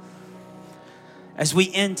God. As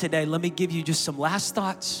we end today, let me give you just some last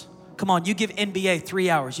thoughts. Come on, you give NBA 3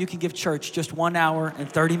 hours. You can give church just 1 hour and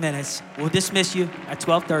 30 minutes. We'll dismiss you at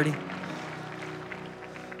 12:30.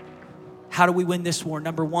 How do we win this war?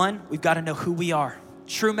 Number one, we've got to know who we are.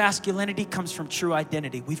 True masculinity comes from true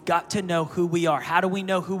identity. We've got to know who we are. How do we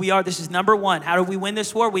know who we are? This is number one. How do we win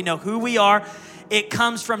this war? We know who we are. It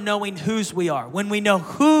comes from knowing whose we are. When we know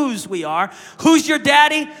whose we are, who's your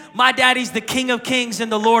daddy? My daddy's the King of Kings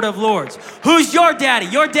and the Lord of Lords. Who's your daddy?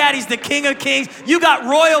 Your daddy's the King of Kings. You got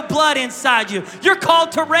royal blood inside you. You're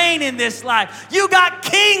called to reign in this life. You got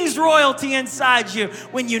king's royalty inside you.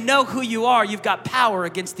 When you know who you are, you've got power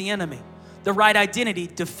against the enemy. The right identity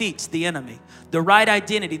defeats the enemy. The right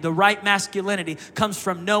identity, the right masculinity comes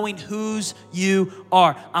from knowing whose you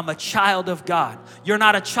are. I'm a child of God. You're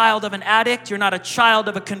not a child of an addict. You're not a child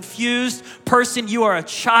of a confused person. You are a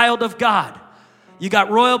child of God. You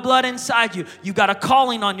got royal blood inside you. You got a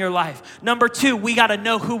calling on your life. Number 2, we got to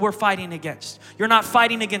know who we're fighting against. You're not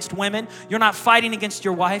fighting against women. You're not fighting against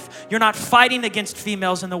your wife. You're not fighting against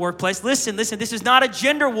females in the workplace. Listen, this is not a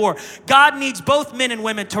gender war. God needs both men and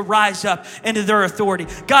women to rise up into their authority.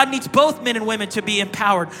 God needs both men and women to be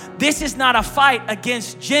empowered. This is not a fight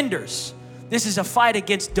against genders. This is a fight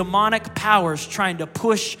against demonic powers trying to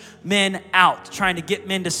push men out, trying to get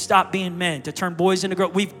men to stop being men, to turn boys into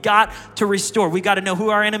girls. We've got to restore. We've got to know who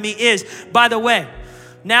our enemy is. By the way,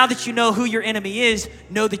 now that you know who your enemy is,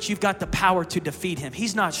 know that you've got the power to defeat him.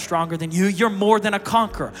 He's not stronger than you. You're more than a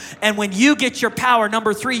conqueror. And when you get your power,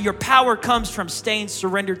 number 3, your power comes from staying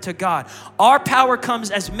surrendered to God. Our power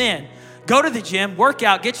comes as men. Go to the gym, work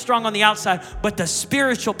out, get strong on the outside, but the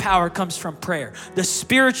spiritual power comes from prayer. The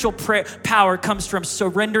spiritual power comes from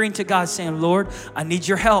surrendering to God, saying, Lord, I need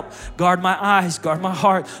your help. Guard my eyes, guard my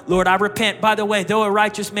heart. Lord, I repent. By the way, though a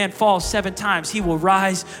righteous man falls 7 times, he will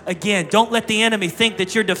rise again. Don't let the enemy think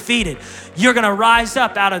that you're defeated. You're going to rise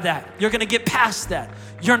up out of that. You're going to get past that.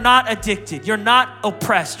 You're not addicted. You're not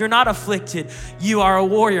oppressed. You're not afflicted. You are a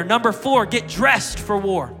warrior. Number 4, get dressed for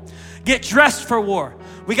war. Get dressed for war.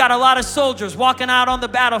 We got a lot of soldiers walking out on the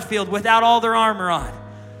battlefield without all their armor on.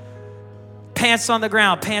 Pants on the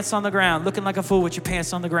ground, looking like a fool with your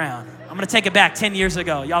pants on the ground. I'm going to take it back 10 years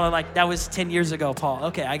ago. Y'all are like, that was 10 years ago, Paul.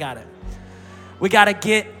 Okay, I got it. We got to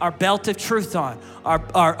get our belt of truth on,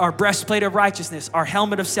 our breastplate of righteousness, our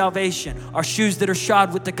helmet of salvation, our shoes that are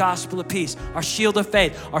shod with the gospel of peace, our shield of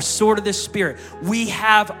faith, our sword of the Spirit. We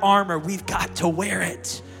have armor. We've got to wear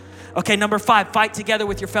it. Okay, number 5, fight together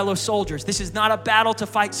with your fellow soldiers. This is not a battle to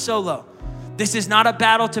fight solo. This is not a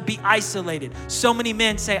battle to be isolated. So many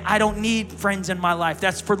men say, I don't need friends in my life.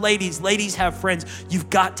 That's for ladies. Ladies have friends. You've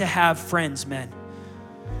got to have friends, men.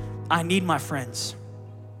 I need my friends.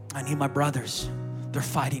 I need my brothers. They're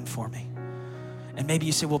fighting for me. And maybe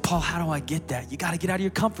you say, well, Paul, how do I get that? You got to get out of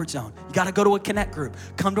your comfort zone. You got to go to a connect group.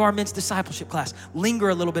 Come to our men's discipleship class. Linger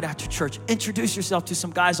a little bit after church. Introduce yourself to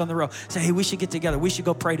some guys on the road. Say, hey, we should get together. We should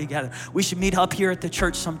go pray together. We should meet up here at the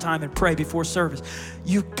church sometime and pray before service.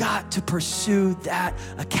 You got to pursue that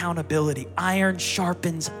accountability. Iron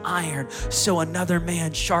sharpens iron, so another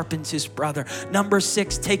man sharpens his brother. Number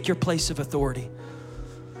 6, take your place of authority.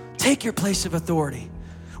 Take your place of authority.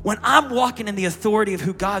 When I'm walking in the authority of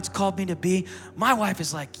who God's called me to be, my wife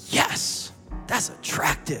is like, yes, that's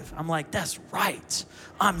attractive. I'm like, that's right.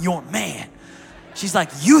 I'm your man. She's like,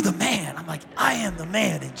 you the man. I'm like, I am the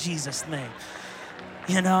man in Jesus' name.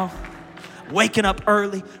 You know, waking up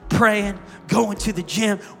early, praying, going to the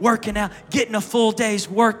gym, working out, getting a full day's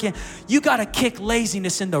working. You got to kick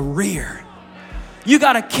laziness in the rear. You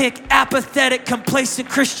got to kick apathetic, complacent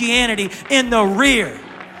Christianity in the rear.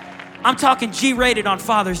 I'm talking G-rated on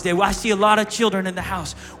Father's Day. I see a lot of children in the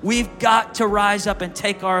house. We've got to rise up and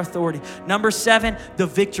take our authority. Number 7, the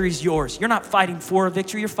victory's yours. You're not fighting for a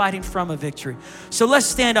victory. You're fighting from a victory. So let's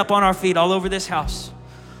stand up on our feet all over this house.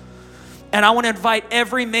 And I want to invite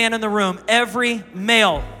every man in the room, every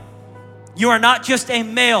male. You are not just a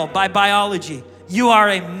male by biology. You are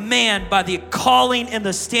a man by the calling and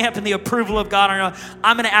the stamp and the approval of God.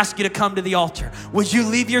 I'm going to ask you to come to the altar. Would you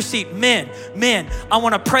leave your seat? Men, I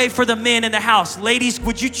want to pray for the men in the house. Ladies,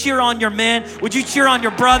 would you cheer on your men? Would you cheer on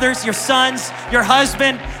your brothers, your sons, your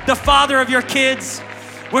husband, the father of your kids?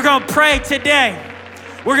 We're going to pray today.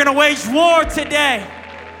 We're going to wage war today.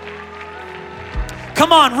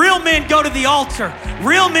 Come on, real men go to the altar.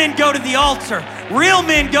 Real men go to the altar. Real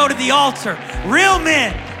men go to the altar. Real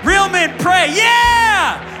men pray.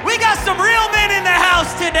 Yeah! We got some real men in the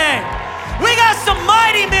house today. We got some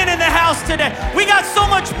mighty men in the house today. We got so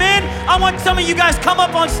much men. I want some of you guys come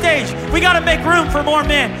up on stage. We got to make room for more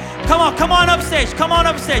men. Come on up stage. Come on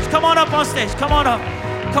up stage. Come on up on stage. Come on up.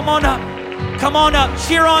 Come on up. Come on up.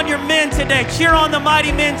 Cheer on your men today. Cheer on the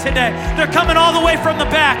mighty men today. They're coming all the way from the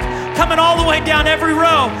back, coming all the way down every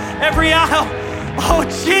row, every aisle. Oh,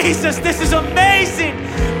 Jesus, this is amazing.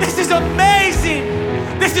 This is amazing.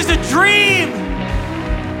 This is a dream.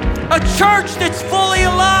 A church that's fully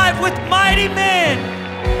alive with mighty men.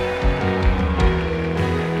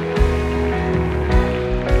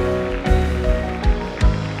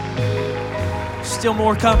 Still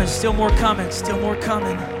more coming, still more coming, still more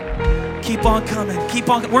coming. Keep on coming, keep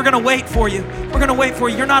on. We're going to wait for you. We're going to wait for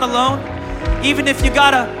you. You're not alone. Even if you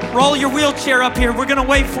got to roll your wheelchair up here, we're going to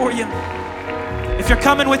wait for you. If you're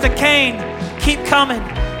coming with a cane, keep coming,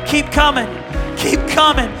 keep coming. Keep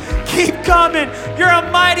coming. Keep coming. You're a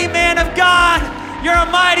mighty man of God. You're a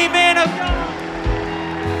mighty man of God.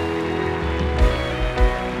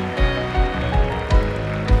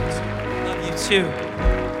 Love you too.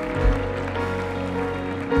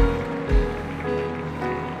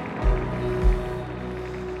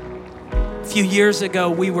 A few years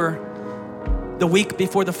ago, the week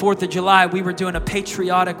before the 4th of July, we were doing a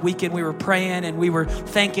patriotic weekend. We were praying and we were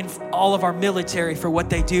thanking all of our military for what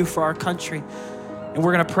they do for our country. And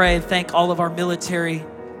we're gonna pray and thank all of our military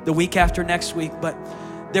the week after next week. But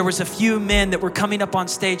there was a few men that were coming up on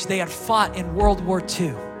stage. They had fought in World War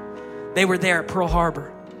II. They were there at Pearl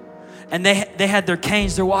Harbor. And they had their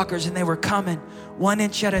canes, their walkers, and they were coming 1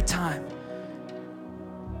 inch at a time.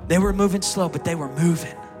 They were moving slow, but they were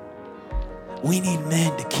moving. We need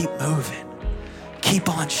men to keep moving. Keep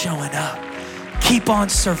on showing up. Keep on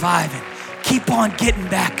surviving. Keep on getting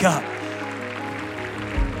back up.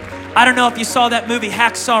 I don't know if you saw that movie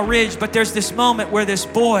Hacksaw Ridge, but there's this moment where this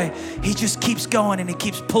boy, he just keeps going and he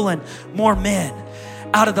keeps pulling more men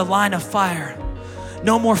out of the line of fire.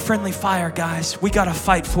 No more friendly fire, guys. We gotta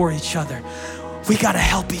fight for each other. We gotta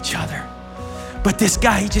help each other. But this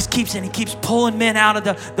guy, he just keeps pulling men out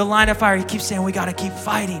of the line of fire. He keeps saying, we gotta keep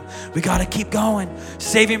fighting. We gotta keep going.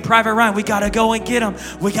 Saving Private Ryan, we gotta go and get him.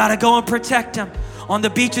 We gotta go and protect him. On the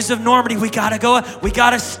beaches of Normandy, we gotta go. We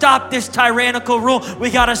gotta stop this tyrannical rule. We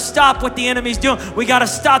gotta stop what the enemy's doing. We gotta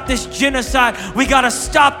stop this genocide. We gotta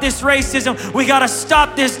stop this racism. We gotta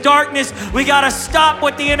stop this darkness. We gotta stop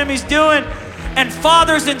what the enemy's doing. And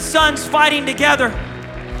fathers and sons fighting together.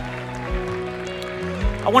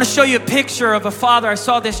 I want to show you a picture of a father. I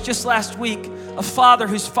saw this just last week. A father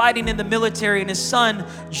who's fighting in the military and his son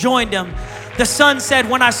joined him. The son said,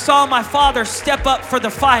 when I saw my father step up for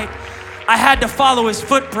the fight, I had to follow his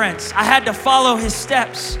footprints. I had to follow his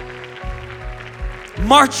steps.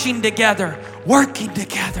 Marching together, working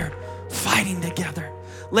together, fighting together.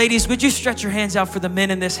 Ladies, would you stretch your hands out for the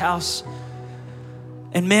men in this house?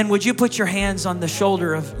 And men, would you put your hands on the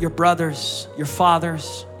shoulder of your brothers, your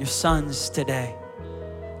fathers, your sons today?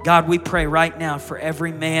 God, we pray right now for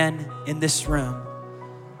every man in this room.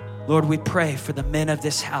 Lord, we pray for the men of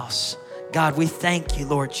this house. God, we thank you,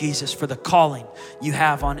 Lord Jesus, for the calling you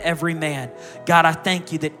have on every man. God, I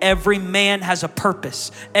thank you that every man has a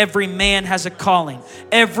purpose. Every man has a calling.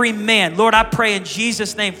 Every man. Lord, I pray in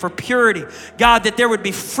Jesus' name for purity. God, that there would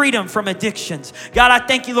be freedom from addictions. God, I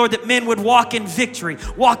thank you, Lord, that men would walk in victory,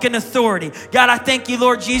 walk in authority. God, I thank you,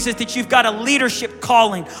 Lord Jesus, that you've got a leadership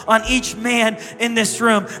calling on each man in this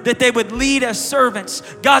room, that they would lead as servants.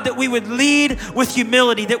 God, that we would lead with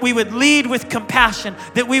humility, that we would lead with compassion,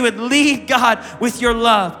 that we would lead, God, with your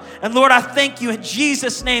love. And Lord, I thank you in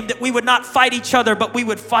Jesus' name that we would not fight each other, but we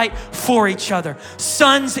would fight for each other.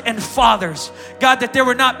 Sons and fathers. God, that there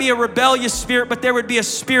would not be a rebellious spirit, but there would be a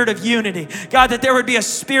spirit of unity. God, that there would be a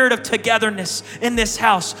spirit of togetherness in this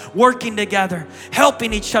house, working together,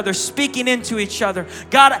 helping each other, speaking into each other.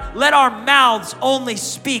 God, let our mouths only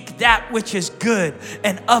speak that which is good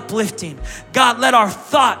and uplifting. God, let our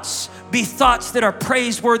thoughts be thoughts that are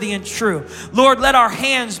praiseworthy and true. Lord, let our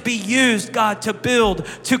hands be used, God, to build,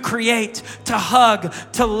 to create, to hug,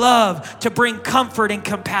 to love, to bring comfort and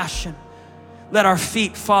compassion. Let our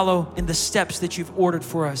feet follow in the steps that you've ordered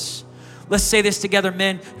for us. Let's say this together,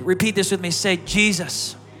 men. Repeat this with me. Say,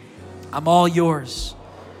 Jesus, I'm all yours.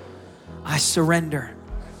 I surrender.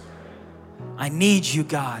 I need you,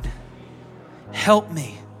 God. Help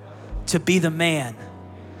me to be the man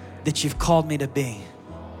that you've called me to be.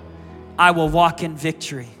 I will walk in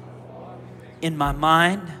victory in my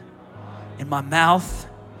mind, in my mouth,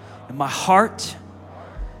 in my heart,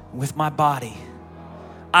 with my body.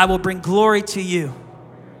 I will bring glory to you.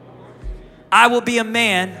 I will be a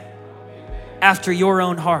man after your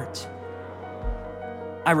own heart.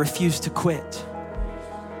 I refuse to quit.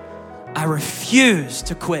 I refuse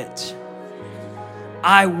to quit.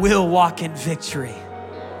 I will walk in victory.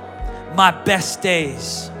 My best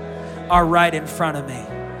days are right in front of me.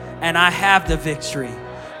 And I have the victory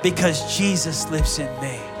because Jesus lives in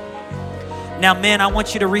me. Now, men, I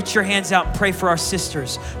want you to reach your hands out and pray for our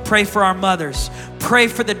sisters. Pray for our mothers. Pray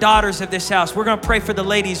for the daughters of this house. We're going to pray for the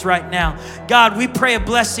ladies right now. God, we pray a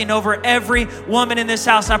blessing over every woman in this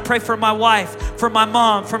house. I pray for my wife, for my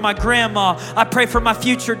mom, for my grandma. I pray for my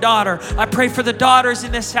future daughter. I pray for the daughters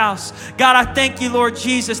in this house. God, I thank you, Lord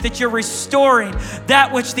Jesus, that you're restoring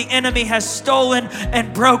that which the enemy has stolen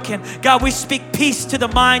and broken. God, we speak peace to the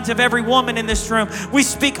minds of every woman in this room. We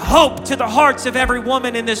speak hope to the hearts of every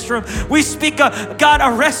woman in this room. We speak speak, God,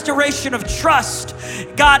 a restoration of trust,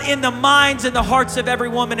 God, in the minds and the hearts of every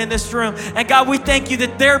woman in this room. And God, we thank you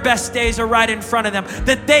that their best days are right in front of them,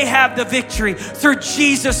 that they have the victory through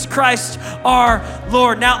Jesus Christ our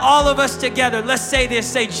Lord. Now, all of us together, let's say this.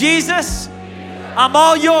 Say, Jesus, I'm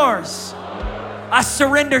all yours. I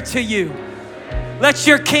surrender to you. Let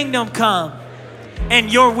your kingdom come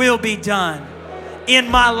and your will be done in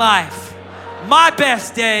my life. My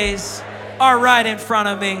best days are right in front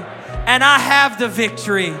of me, and I have the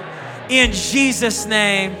victory in Jesus'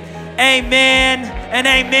 name. Amen and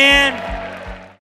amen.